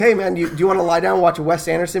Hey man, do you want to lie down, watch a Wes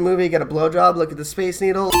Anderson movie, get a blowjob, look at the Space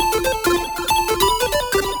Needle?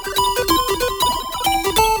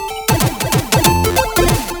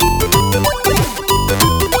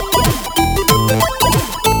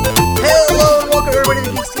 Hello and welcome everybody to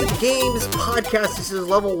the Geekscape Games podcast. This is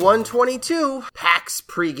level 122, PAX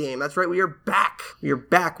pregame. That's right, we are back. We are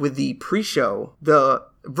back with the pre-show, the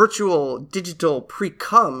virtual digital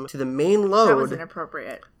pre-cum to the main load. That was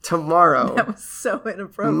inappropriate. Tomorrow. That was so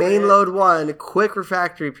inappropriate. Main load 1, quick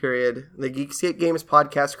refractory period. The Geekscape Games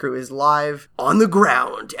podcast crew is live on the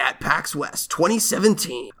ground at PAX West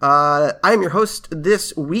 2017. I am your host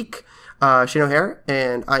this week, Shane O'Hare,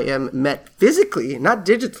 and I am met physically, not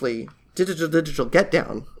digitally. Digital get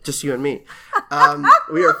down, just you and me.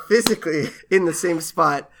 We are physically in the same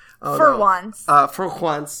spot. Once. For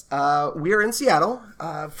once. We are in Seattle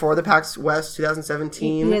for the PAX West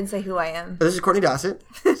 2017. You didn't say who I am. This is Courtney Dossett.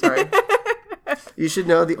 Sorry. You should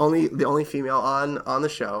know the only female on the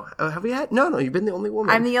show. Have we had? No, you've been the only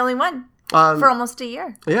woman. I'm the only one. For almost a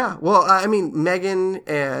year. Yeah. Well, I mean, Megan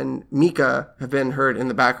and Mika have been heard in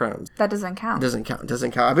the background. That doesn't count. Doesn't count.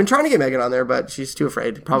 I've been trying to get Megan on there, but she's too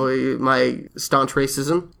afraid. Probably my staunch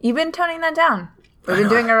racism. You've been toning that down. We've been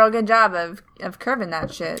doing a real good job of curving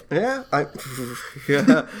that shit. Yeah.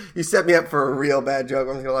 Yeah. You set me up for a real bad joke.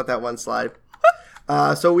 I'm going to let that one slide.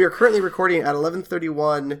 So we are currently recording at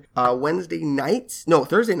 11:31 Thursday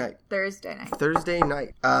night. Thursday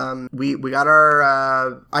night. We got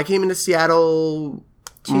our I came into Seattle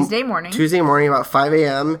Tuesday morning about 5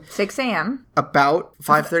 a.m. 6 a.m. About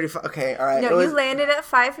 5:35. Okay, all right. No, you landed at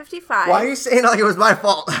 5:55. Why are you saying like it was my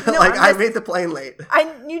fault? No, I made the plane late.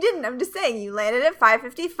 You didn't. I'm just saying you landed at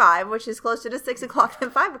 5:55, which is closer to 6 o'clock than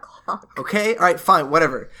 5 o'clock. Okay, all right, fine,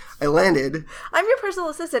 whatever. I landed. I'm your personal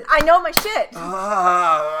assistant. I know my shit.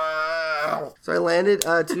 So I landed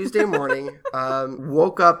Tuesday morning.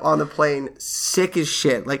 Woke up on the plane sick as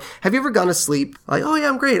shit. Like, have you ever gone to sleep? Like, oh yeah,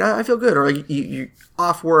 I'm great. I feel good. Or like you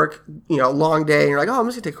off work, long day, and you're like, oh, I'm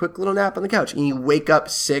just gonna take a quick little nap on the couch, and you wake up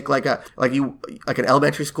sick like an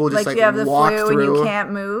elementary school, just like you have the walk flu through. and you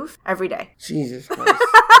can't move every day. Jesus Christ.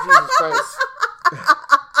 Jesus Christ.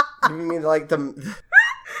 You mean like the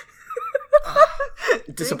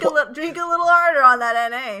Drink a little harder on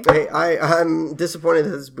that NA. Hey, I'm disappointed that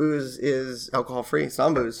this booze is alcohol free. It's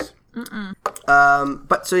not booze.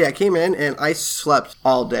 But so yeah, I came in and I slept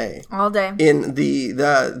all day. In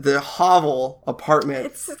the hovel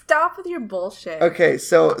apartment. Stop with your bullshit. Okay,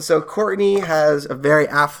 so Courtney has a very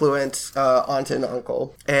affluent aunt and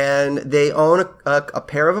uncle, and they own a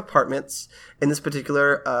pair of apartments in this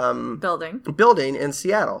particular building in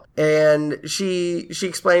Seattle. And she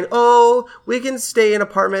explained, oh, we can stay in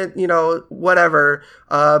apartment, whatever,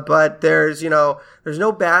 but there's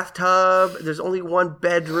no bathtub, there's only one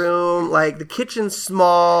bedroom, like the kitchen's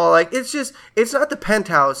small, like it's not the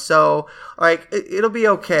penthouse, so like it'll be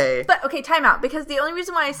okay. But okay, time out, because the only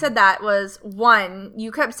reason why I said that was, 1,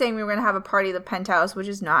 you kept saying we were gonna have a party at the penthouse, which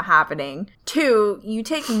is not happening. 2, you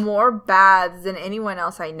take more baths than anyone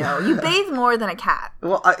else I know. You bathe more than a cat.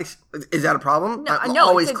 Well, is that a problem? I'm no,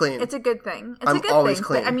 always clean. It's a good thing. I'm always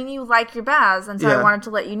clean. But, I mean, you like your baths, and so I wanted to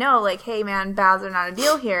let you know, like, hey man, baths are not a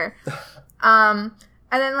deal here.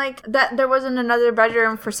 And then, like, that there wasn't another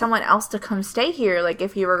bedroom for someone else to come stay here. Like,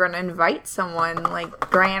 if you were going to invite someone, like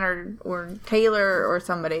Grant or Taylor or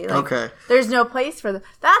somebody. Like, okay. There's no place for them.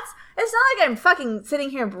 It's not like I'm fucking sitting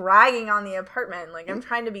here bragging on the apartment. Like, I'm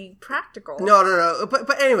trying to be practical. No.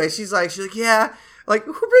 But anyway, she's like, yeah. Like,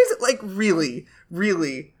 who brings it? Like, really?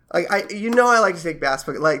 Like, I like to take baths,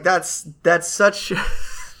 but, like, that's such...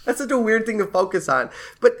 That's such a weird thing to focus on.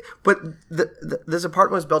 But this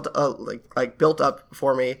apartment was built built up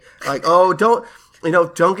for me. Like, oh, don't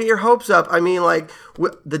get your hopes up. I mean, like,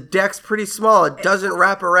 the deck's pretty small. It doesn't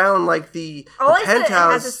wrap around like the penthouse. It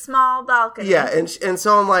has a small balcony. Yeah, and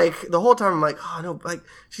so I'm like, the whole time I'm like, oh no, like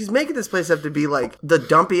she's making this place up to be like the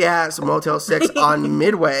dumpy ass Motel 6 on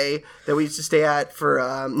Midway that we used to stay at for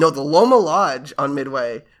the Loma Lodge on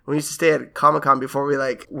Midway. We used to stay at Comic-Con before we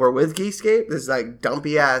were with Geekscape. This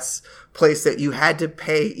dumpy ass place that you had to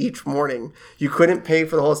pay each morning. You couldn't pay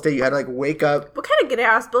for the whole stay. You had to wake up. What kind of good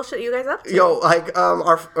ass bullshit are you guys up to? Yo,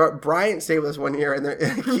 our Bryant stayed with us one year, and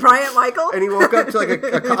Bryant Michael, and he woke up to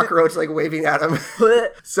a cockroach waving at him.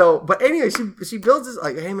 So, but anyway, she builds this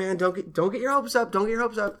hey man, don't get your hopes up. Don't get your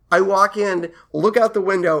hopes up. I walk in, look out the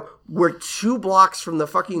window. We're 2 blocks from the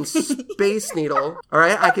fucking Space Needle. All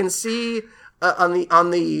right, I can see. On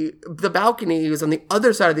the balcony is on the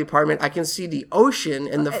other side of the apartment. I can see the ocean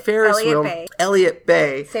and the Ferris wheel. Elliott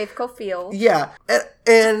Bay. Safeco Field. Yeah,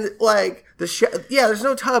 and like there's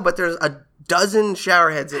no tub, but there's a dozen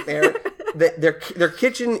shower heads in there. Their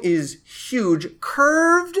kitchen is huge,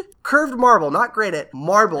 curved marble, not granite,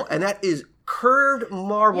 marble, and that is curved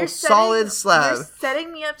marble, solid slab. You're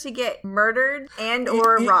setting me up to get murdered and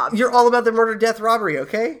or robbed. You're all about the murder, death, robbery,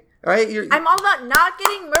 okay? All right? I'm all about not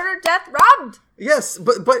getting murdered, death, robbed. Yes,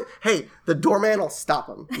 but hey, the doorman will stop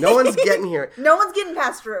him. No one's getting here. No one's getting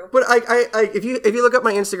passed through. But if you look up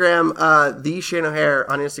my Instagram, the Shane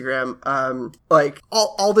O'Hare on Instagram, like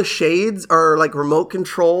all the shades are like remote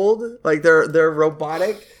controlled, like they're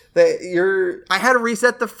robotic. I had to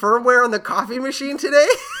reset the firmware on the coffee machine today.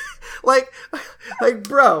 like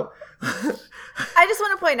bro. I just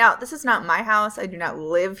want to point out, this is not my house. I do not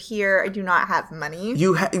live here. I do not have money.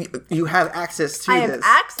 You have access to this. I have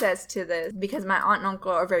access to this because my aunt and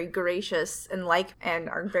uncle are very gracious and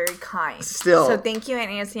are very kind. Still. So thank you, Aunt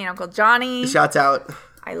Nancy and Uncle Johnny. Shouts out.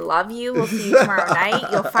 I love you. We'll see you tomorrow night.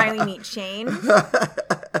 You'll finally meet Shane.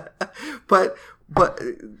 But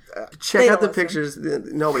check out the pictures.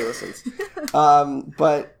 Nobody listens.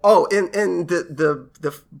 And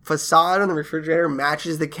the facade on the refrigerator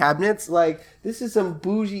matches the cabinets. Like, this is some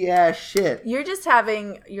bougie ass shit. You're just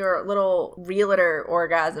having your little realtor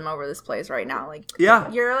orgasm over this place right now. Like,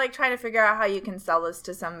 yeah, you're like trying to figure out how you can sell this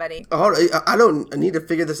to somebody. Oh, I don't need to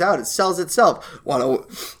figure this out. It sells itself. Want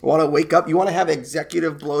to wake up? You want to have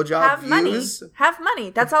executive blowjob views? Have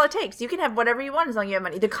money. That's all it takes. You can have whatever you want as long as you have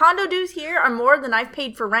money. The condo dues here are more than I've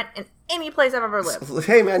paid for rent in any place I've ever lived.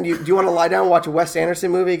 Hey man, do you want to lie down, watch a Wes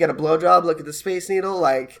Anderson movie, get a blowjob, look at the Space Needle,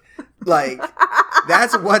 like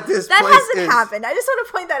that's what this that place hasn't happened. I just want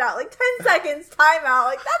to point that out. Like 10 seconds, time out.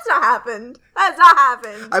 Like, that's not happened. That's not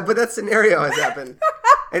happened. But that scenario has happened.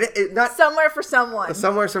 And it not somewhere for someone.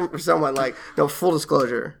 Somewhere for someone. Like, no, full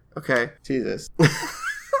disclosure. Okay, Jesus.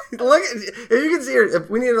 Look, if you can see her, if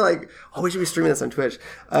we need to we should be streaming this on Twitch.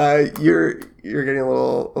 You're getting a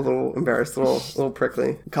little embarrassed, a little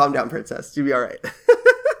prickly. Calm down, princess. You'll be all right.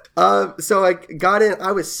 So I got in.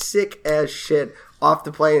 I was sick as shit off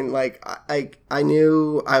the plane. Like, I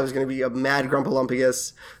knew I was going to be a mad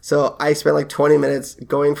grumpalumpigus. So I spent like 20 minutes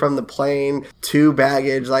going from the plane to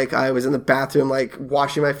baggage. Like, I was in the bathroom, like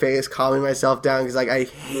washing my face, calming myself down. Cause like, I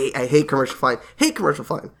hate commercial flying. Hate commercial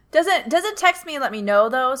flying. Doesn't text me and let me know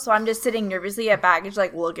though, so I'm just sitting nervously at baggage,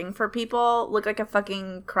 like looking for people, look like a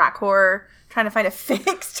fucking crack whore, trying to find a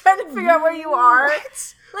fix, trying to figure out where you are.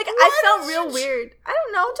 What? Like, I felt real weird. I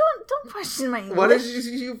don't know. Don't question my English. Why did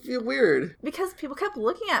you feel weird? Because people kept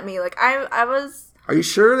looking at me. Like, I was... Are you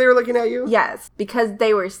sure they were looking at you? Yes, because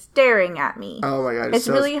they were staring at me. Oh my god. It's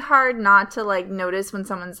really hard not to, like, notice when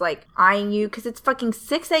someone's, like, eyeing you, because it's fucking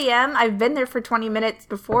 6 a.m. I've been there for 20 minutes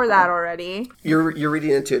before that already. You're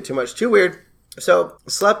reading into it too much. Too weird. So,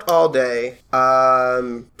 slept all day.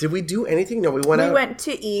 Did we do anything? No, we went out. We went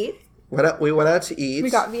to eat. We went out to eat. We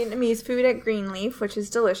got Vietnamese food at Greenleaf, which is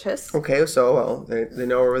delicious. Okay, so, well, they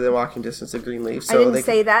know we're within walking distance of Greenleaf. So I didn't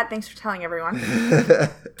say that. Thanks for telling everyone. Hey,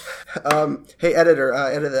 editor,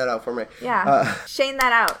 edit that out for me. Yeah, Shane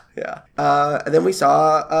that out. Yeah. And then we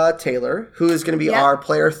saw Taylor, who is going to be our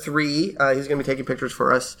player 3. He's going to be taking pictures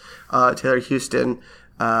for us. Taylor Houston.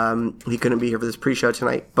 He couldn't be here for this pre-show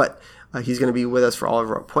tonight, but... he's going to be with us for all of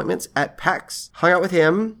our appointments at PAX. Hung out with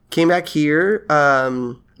him. Came back here.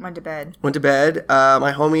 Went to bed.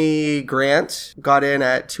 My homie Grant got in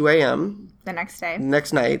at 2 a.m. The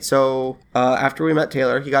next night. So after we met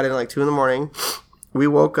Taylor, he got in at like 2 in the morning. We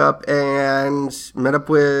woke up and met up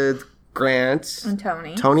with Grant. And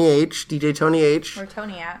Tony. Tony H. DJ Tony H. Where's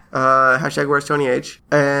Tony at? Hashtag where's Tony H.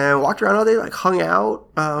 And walked around all day, like hung out.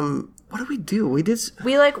 What did we do? We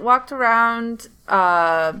walked around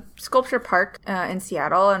Sculpture Park in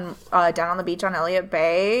Seattle and down on the beach on Elliott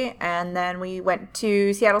Bay, and then we went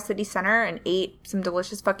to Seattle City Center and ate some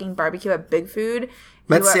delicious fucking barbecue at Big Food.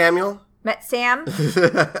 Met Sam.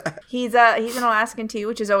 He's an Alaskan too,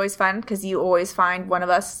 which is always fun because you always find one of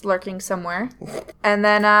us lurking somewhere. And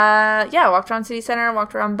then walked around City Center,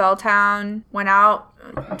 walked around Belltown, went out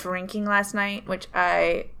drinking last night, which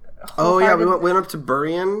I... Oh yeah, we went up to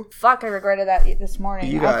Burien. Fuck, I regretted that this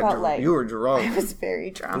morning. You were drunk. I was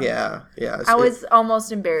very drunk. Yeah. I was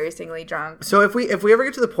almost embarrassingly drunk. So if we ever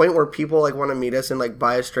get to the point where people like want to meet us and like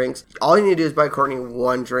buy us drinks, all you need to do is buy Courtney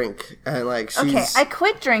one drink, and like I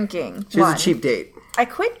quit drinking. She's a cheap date. I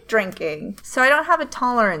quit drinking, so I don't have a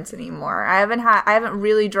tolerance anymore. I haven't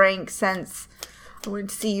really drank since I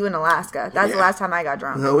went to see you in Alaska. That's the last time I got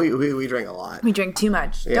drunk. No, we drink a lot. We drink too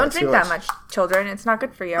much. Yeah, don't drink that much, children. It's not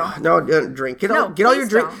good for you. No, don't drink. Get all your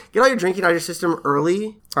drinking out of your system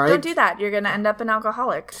early. All right. Don't do that. You're gonna end up an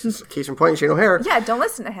alcoholic. Case in point, Shane O'Hare. Yeah, don't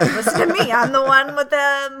listen to him. Listen to me. I'm the one with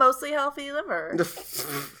the mostly healthy liver.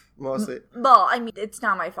 mostly. Well, I mean, it's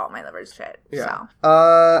not my fault. My liver's shit. Yeah.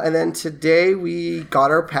 So. And then today we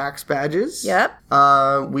got our PAX badges. Yep.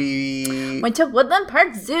 We went to Woodland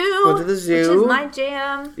Park Zoo. Went to the zoo. Which is my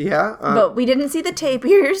jam. Yeah. But we didn't see the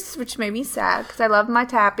tapirs, which made me sad because I love my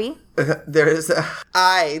tappy. There's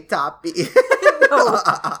Toppy.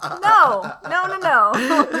 No.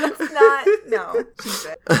 That's not. No.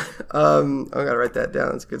 Jesus. I gotta write that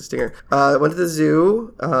down. It's a good stinger. Went to the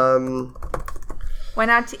zoo. Went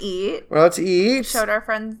out to eat. Showed our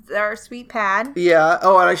friends our sweet pad. Yeah.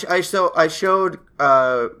 Oh, and I showed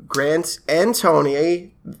Grant and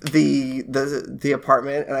Tony the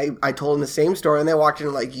apartment, and I told them the same story, and they walked in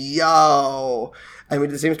and like, yo. I made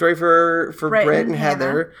the same story for Brett and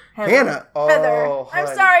Heather. Hannah. Oh, Heather. I'm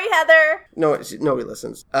sorry, Heather. No, nobody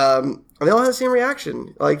listens. And they all had the same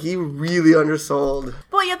reaction. Like, he really undersold.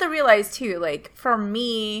 Well, you have to realize, too, like, for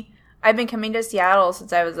me, I've been coming to Seattle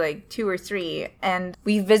since I was, like, 2 or 3, and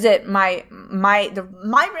we visit my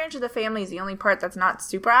branch of the family is the only part that's not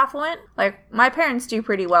super affluent. Like, my parents do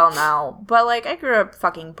pretty well now, but, like, I grew up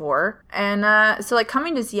fucking poor. And, so, like,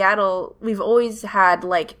 coming to Seattle, we've always had,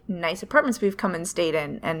 like, nice apartments we've come and stayed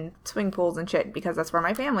in, and swing pools and shit, because that's where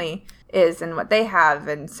my family is and what they have.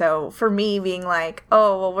 And so for me being like,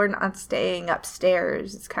 oh, well, we're not staying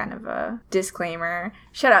upstairs, it's kind of a disclaimer.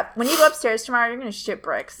 Shut up. When you go upstairs tomorrow, you're gonna shit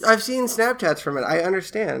bricks. I've seen Snapchats from it. I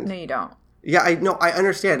understand. No, you don't. Yeah, I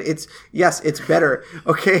understand. It's better.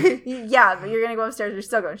 Okay. Yeah, but you're gonna go upstairs. You're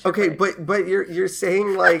still going to shit bricks. but you're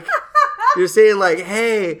saying like you're saying like,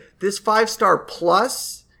 hey, this 5-star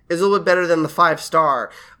plus is a little bit better than the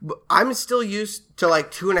 5-star. I'm still used to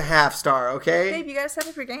like 2.5-star, okay? Babe, you gotta set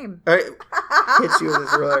up your game. All right. Hit you with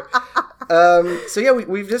this ruler. So yeah,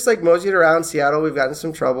 we've just like moseyed around Seattle. We've gotten in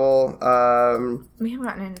some trouble. We haven't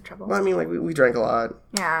gotten into trouble. Well, I mean, like we drank a lot.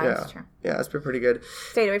 Yeah, that's true. Yeah, it's been pretty good.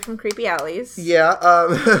 Stayed away from creepy alleys. Yeah.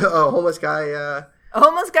 A homeless guy. A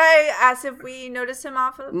homeless guy asked if we noticed him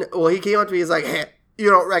off of... Well, he came up to me. He's like, hey, you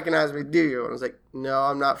don't recognize me, do you? And I was like, no,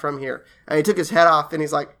 I'm not from here. And he took his head off and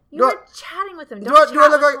he's like, you were chatting with him. Do I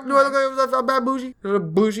look like a bad bougie?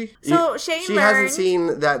 Bougie? So she hasn't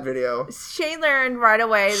seen that video. Shane learned right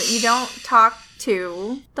away that you don't talk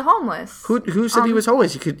to the homeless. Who said he was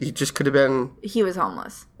homeless? He just could have been. He was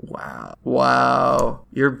homeless. Wow.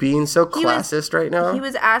 You're being so classist right now. He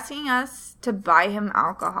was asking us to buy him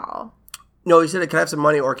alcohol. No, he said, can I have some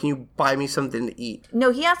money or can you buy me something to eat?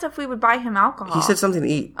 No, he asked if we would buy him alcohol. He said something to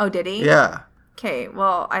eat. Oh, did he? Yeah. Okay,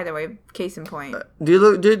 well, either way, case in point. Do you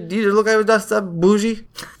look like a bougie?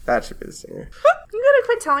 That should be the singer. You gotta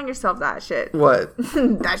quit telling yourself that shit. What?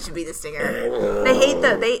 That should be the singer.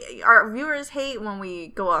 Our viewers hate when we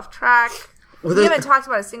go off track. Well, we haven't talked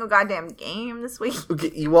about a single goddamn game this week.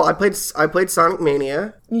 Okay, well, I played Sonic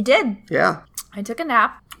Mania. You did? Yeah. I took a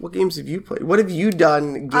nap. What games have you played? What have you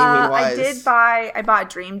done gaming-wise? I bought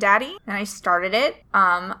Dream Daddy, and I started it.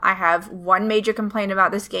 I have one major complaint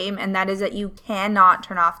about this game, and that is that you cannot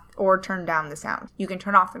turn off or turn down the sound. You can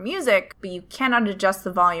turn off the music, but you cannot adjust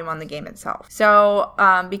the volume on the game itself. So,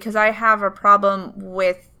 because I have a problem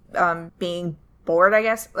with being bored, I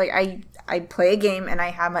guess. Like, I play a game and I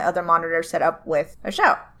have my other monitor set up with a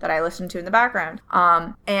show that I listen to in the background.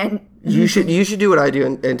 And you should do what I do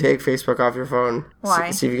and take Facebook off your phone.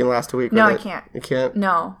 Why? See if you can last a week. No, I can't. You can't?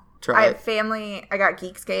 No. Try I have family. I got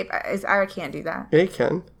Geekscape. I can't do that. Yeah, you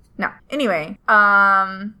can. No. Anyway,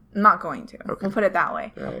 I'm not going to. Okay. We'll put it that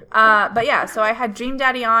way. Right. But yeah, so I had Dream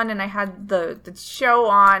Daddy on and I had the show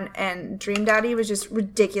on, and Dream Daddy was just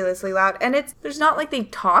ridiculously loud. And there's not like they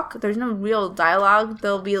talk. There's no real dialogue.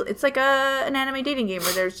 It's like an anime dating game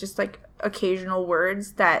where there's just like occasional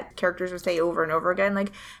words that characters would say over and over again,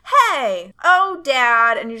 like, hey, oh,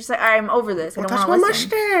 dad, and you're just like, I'm over this. I don't want to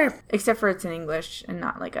listen. Except for it's in English and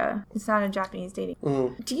not like it's not a Japanese dating.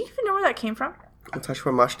 Mm. Do you even know where that came from? Touch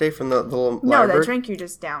my mush day from the little No, that drink you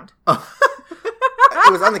just downed. Oh.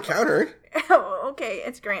 It was on the counter. Oh, okay,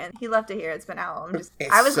 it's grand. He left it here. It's been out.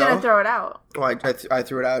 I was gonna throw it out. Well, I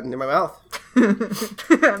threw it out into my mouth.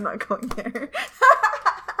 I'm not going there.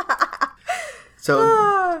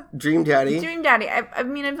 So, Dream Daddy. Dream Daddy. I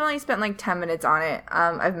mean, I've only spent like 10 minutes on it.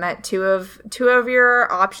 I've met two of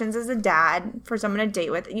your options as a dad for someone to date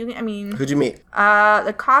with. Who'd you meet?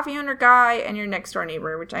 The coffee owner guy and your next door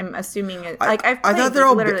neighbor, which I'm assuming is like I thought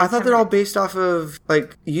they're all based off of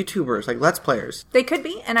like YouTubers, like Let's Players. They could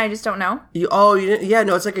be, and I just don't know. You didn't? Yeah,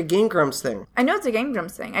 no, it's like a Game Grumps thing. I know it's a Game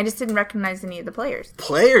Grumps thing. I just didn't recognize any of the players.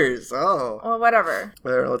 Players? Oh. Well, whatever.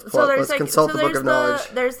 Let's consult the book of knowledge.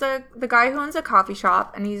 There's the guy who owns a coffee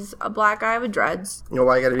shop, and he's a black guy with dreads. You know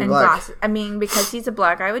why you gotta be black? Glasses. I mean, because he's a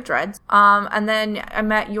black guy with dreads. And then I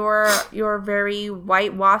met your very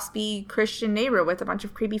white, waspy Christian neighbor with a bunch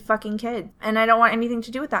of creepy fucking kids. And I don't want anything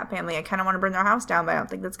to do with that family. I kind of want to burn their house down, but I don't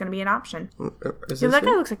think that's going to be an option. That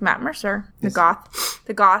guy looks like Matt Mercer, the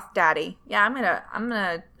goth daddy. Yeah, I'm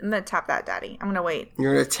gonna tap that daddy. I'm gonna wait.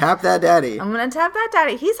 You're gonna tap that daddy. I'm gonna tap that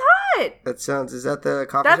daddy. He's hot. Is that the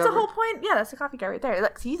coffee That's shop? the whole point. Yeah, that's the coffee guy right there.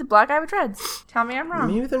 Look, he's a black guy with dreads. Tell me I'm wrong.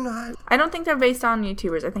 Maybe they're not. I don't think they're based on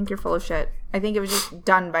YouTubers. I think you're full of shit. I think it was just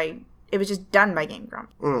done by Game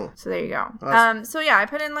Grumps. So there you go. So yeah, I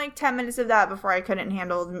put in like 10 minutes of that before I couldn't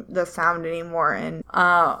handle the sound anymore, and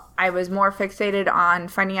I was more fixated on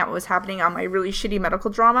finding out what was happening on my really shitty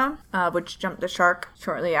medical drama, which jumped the shark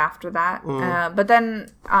shortly after that. But then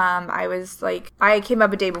I was like, I came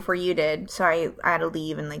up a day before you did, so I had to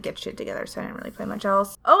leave and like get shit together, so I didn't really play much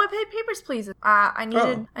else. Oh, I played Papers, Please. I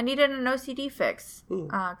needed an OCD fix.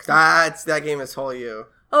 That game is whole you.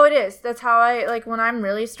 Oh, it is. That's how I, like, when I'm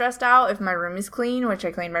really stressed out, if my room is clean, which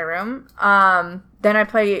I clean my room, then I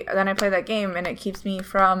play that game, and it keeps me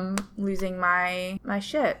from losing my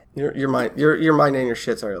shit. Your mind and your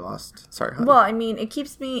shit's already lost. Sorry, honey. Well, I mean, it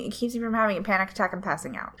keeps me from having a panic attack and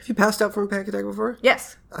passing out. Have you passed out from a panic attack before?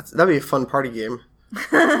 Yes. That'd be a fun party game.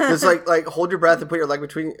 Just like hold your breath and put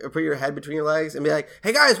your head between your legs and be like,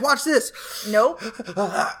 "Hey guys, watch this." Nope.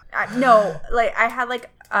 No, like I had like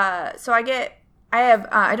so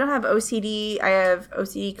I don't have OCD. I have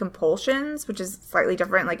OCD compulsions, which is slightly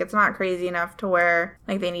different. Like, it's not crazy enough to where,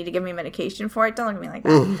 like, they need to give me medication for it. Don't look at me like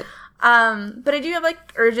that. But I do have, like,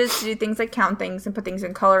 urges to do things like count things and put things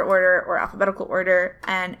in color order or alphabetical order.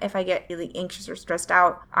 And if I get really anxious or stressed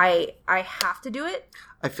out, I have to do it.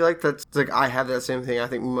 I feel like that's, like, I have that same thing. I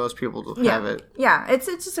think most people have it. Yeah, it's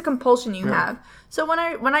just a compulsion you have. So when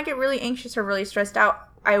I get really anxious or really stressed out,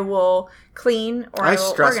 I will clean or I will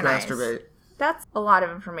stress organize. Masturbate. That's a lot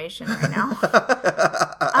of information right now.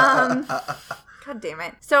 God damn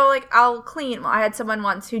it. So, like, I'll clean. Well, I had someone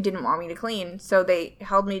once who didn't want me to clean, so they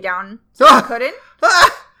held me down so I couldn't.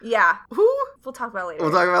 Yeah. Who? We'll talk about it later.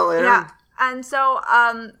 We'll talk about it later? Yeah. And so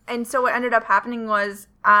what ended up happening was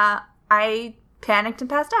I panicked and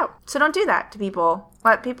passed out. So don't do that to people.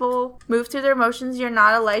 Let people move through their emotions. You're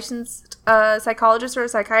not a licensed psychologist or a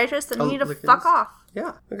psychiatrist, and you need to fuck off.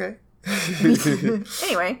 Yeah, okay.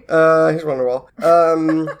 Anyway. Here's Wonderwall.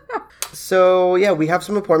 So, yeah, we have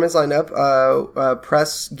some appointments lined up.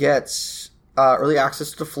 Press gets early access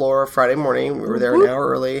to the floor Friday morning. We were there an hour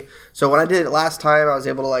early. So when I did it last time, I was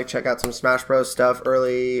able to, like, check out some Smash Bros. Stuff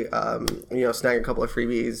early, snag a couple of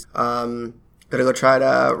freebies. Gonna go try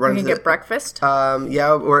to run. You gonna get breakfast?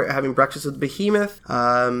 Yeah, we're having breakfast with Behemoth.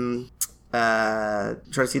 Try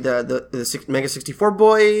to see the Mega 64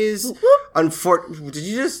 boys. Did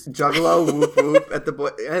you just juggalo whoop whoop at the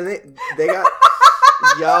boy? And they got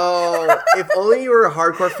yo. If only you were a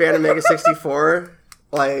hardcore fan of Mega 64.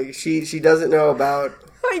 Like she doesn't know about.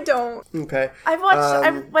 I don't. Okay. I've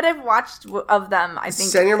watched of them. I think.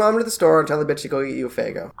 Send your mom to the store and tell the bitch to go get you a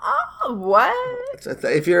Faygo. Oh, what?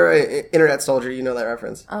 If you're an internet soldier, you know that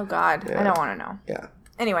reference. Oh God, yeah. I don't want to know. Yeah.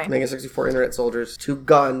 Anyway. Mega 64 internet soldiers. 2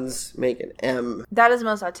 guns make an M. That is the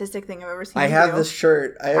most autistic thing I've ever seen. I have this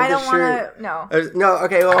shirt. I don't want to. No. No,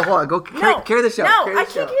 okay, well, hold on. Go carry the show. No, I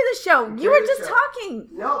can't carry the show. You were just talking.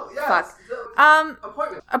 No, yes.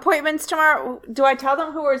 Fuck. Appointments tomorrow. Do I tell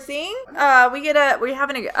them who we're seeing? We're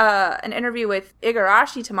having an interview with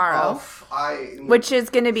Igarashi tomorrow. Which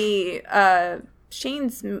is going to be,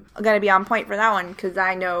 Shane's going to be on point for that one because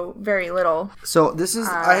I know very little. So this is,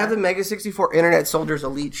 I have the Mega 64 Internet Soldiers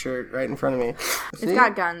Elite shirt right in front of me. It's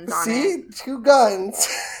got guns on it. See? 2 guns.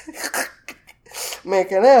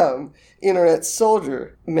 Make an M. Internet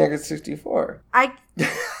Soldier. Mega 64.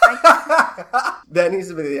 That needs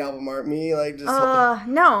to be the album art. Me, like, just...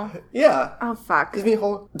 no. Yeah. Oh, fuck. Give me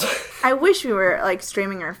hold... I wish we were, like,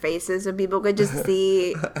 streaming our faces so people could just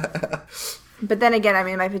see... But then again, I'm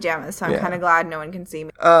in my pajamas, so I'm kind of glad no one can see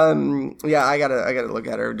me. Yeah, I gotta look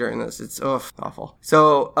at her during this. It's awful.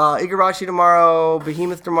 So, Igarashi tomorrow,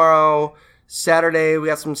 Behemoth tomorrow, Saturday we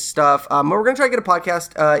got some stuff. We're gonna try to get a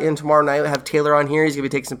podcast in tomorrow night. We have Taylor on here. He's gonna be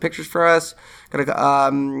taking some pictures for us. Bethesda.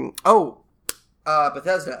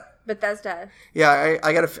 Yeah,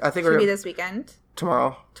 I think we're gonna be this weekend.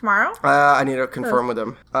 Tomorrow? I need to confirm with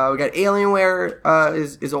them. We got Alienware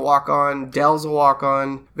is a walk-on. Dell's a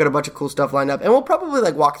walk-on. We got a bunch of cool stuff lined up. And we'll probably,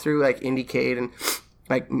 like, walk through, like, IndieCade and,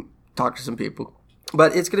 like, talk to some people.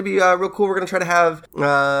 But it's going to be real cool. We're going to try to have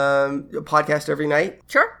a podcast every night.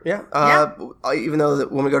 Sure. Yeah. Even though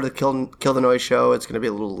when we go to the Kill the Noise show, it's going to be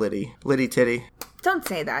a little litty titty. Don't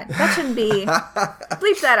say that. That shouldn't be.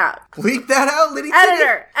 Bleep that out. Bleep that out, Liddy.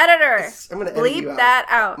 Editor. I'm gonna edit bleep that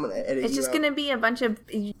out. I'm gonna edit It's you just out. gonna be a bunch of.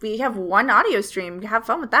 We have one audio stream. Have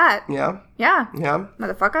fun with that. Yeah. Yeah. Yeah.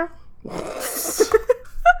 Motherfucker.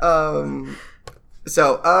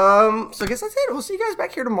 So I guess that's it. We'll see you guys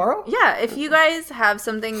back here tomorrow. Yeah, if you guys have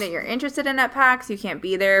something that you're interested in at PAX, you can't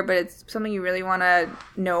be there, but it's something you really want to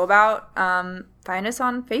know about, find us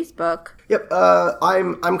on Facebook. Yep.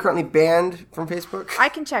 I'm currently banned from Facebook. I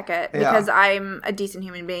can check it because I'm a decent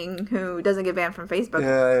human being who doesn't get banned from Facebook.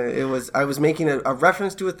 I was making a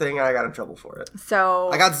reference to a thing and I got in trouble for it. So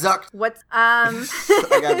I got zucked. What's I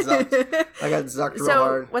got zucked real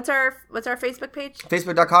hard. What's our Facebook page?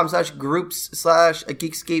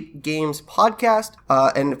 Facebook.com/groups/Geekscape Games Podcast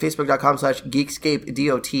and Facebook.com/Geekscape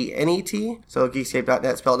DOTNET. So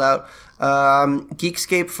Geekscape.net spelled out.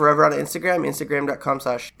 Geekscape Forever on Instagram.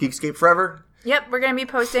 Instagram.com/Geekscape Forever. Yep, we're going to be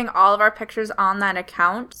posting all of our pictures on that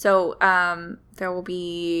account. So there will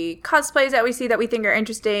be cosplays that we see that we think are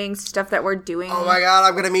interesting, stuff that we're doing. Oh my god,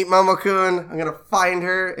 I'm going to meet Momo-kun. I'm going to find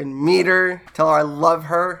her and meet her. Tell her I love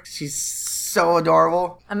her. She's so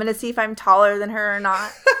adorable. I'm going to see if I'm taller than her or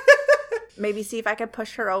not. Maybe see if I could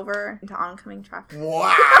push her over into oncoming traffic.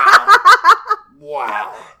 Wow.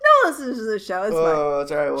 Wow. No, listen to the show. It's fine.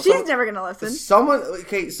 That's all right. Well, she's never gonna listen.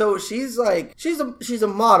 So she's a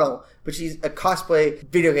model, but she's a cosplay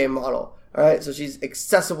video game model. All right, so she's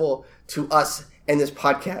accessible to us in this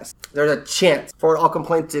podcast. There's a chance. Forward all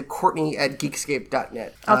complaints to Courtney at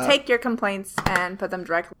Geekscape.net. I'll take your complaints and put them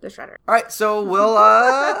directly to Shredder. All right, so we'll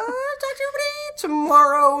talk to everybody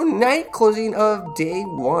tomorrow night, closing of day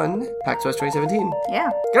 1, PAX West 2017. Yeah.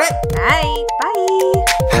 Good night. Night. Bye.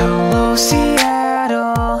 Hello,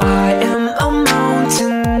 Seattle. I am a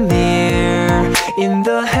mountaineer in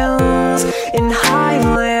the hills, in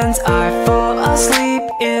highlands. I fall asleep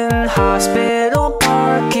in hospital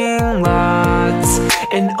parking lots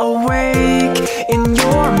and awake in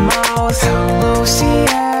your mouth. Hello,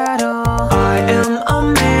 Seattle. I am a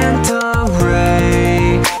manta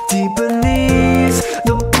ray deep beneath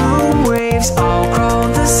the blue waves. I'll crawl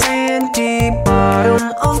the sandy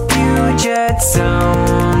bottom of Puget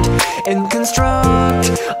Sound and construct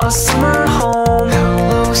a summer home.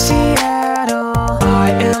 Hello, Seattle.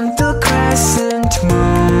 I am the crescent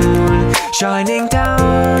moon shining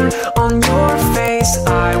down on your face.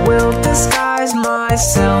 I will disguise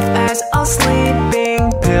myself as a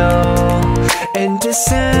sleeping pill and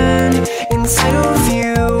descend inside of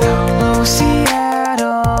you. Hello,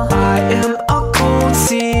 Seattle. I am a cold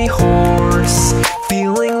seahorse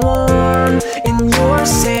feeling warm in your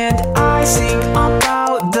sand. I sing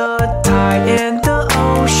about the tide and the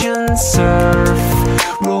ocean surf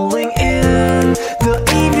rolling in the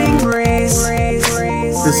evening breeze.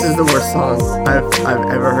 This is the worst song I've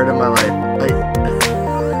ever heard in my life. Like,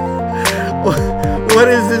 what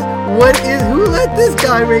is this? Who let this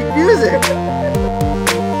guy make music?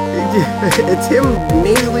 It's him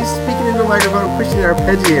nasally speaking into a microphone and pushing an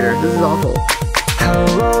arpeggiator. This is awful.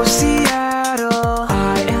 Hello, Seattle.